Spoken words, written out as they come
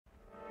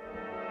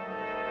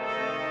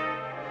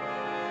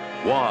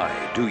Why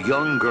do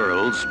young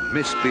girls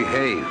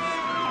misbehave?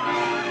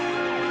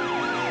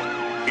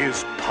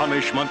 Is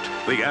punishment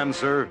the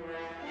answer?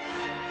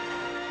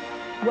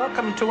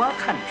 Welcome to our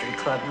country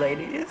club,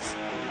 ladies.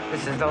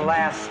 This is the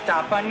last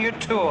stop on your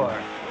tour.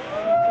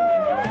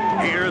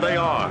 Here they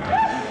are,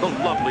 the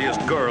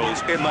loveliest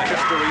girls in the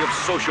history of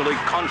socially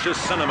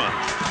conscious cinema.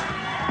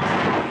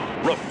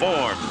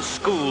 Reformed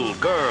school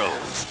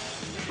girls.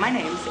 My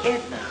name's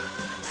Edna.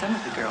 Some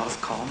of the girls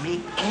call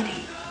me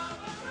Eddie.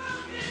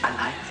 I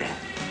like that.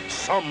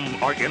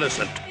 Some are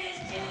innocent,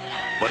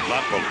 but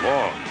not for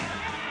long.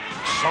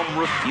 Some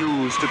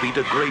refuse to be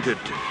degraded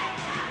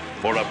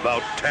for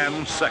about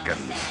 10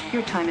 seconds.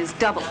 Your time is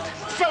doubled.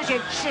 So's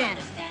your chin.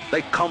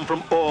 They come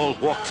from all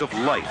walks of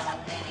life,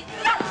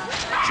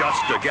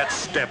 just to get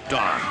stepped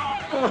on.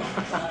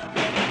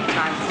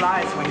 Time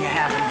flies when you're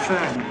having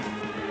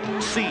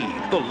fun. See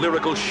the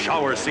lyrical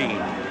shower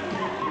scene.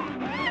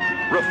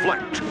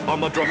 Reflect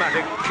on the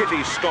dramatic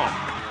kitty stomp.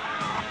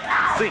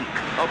 Think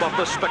about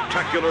the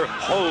spectacular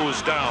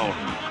hose down.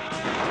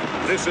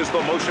 This is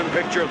the motion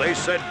picture they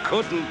said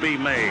couldn't be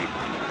made.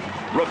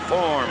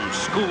 Reformed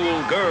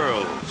School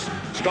Girls,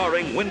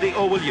 starring Wendy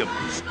O.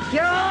 Williams.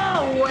 You're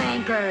all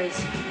wankers.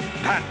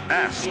 Pat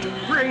Ast.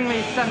 Bring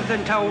me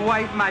something to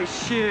wipe my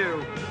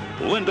shoe.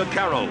 Linda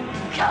Carroll.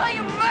 Kill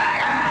you,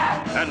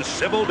 murder! And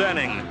Sybil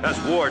Danning as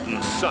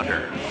Warden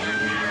Sutter.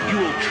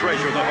 You'll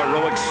treasure the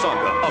heroic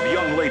saga of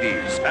young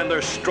ladies and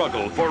their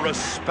struggle for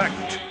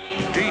respect,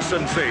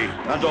 decency,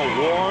 and a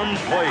warm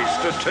place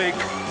to take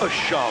a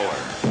shower.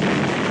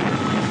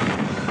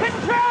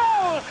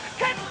 Control!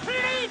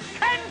 Complete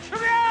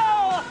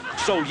control!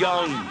 So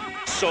young,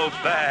 so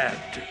bad,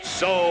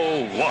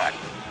 so what?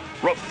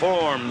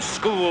 Reformed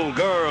School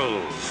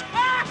Girls.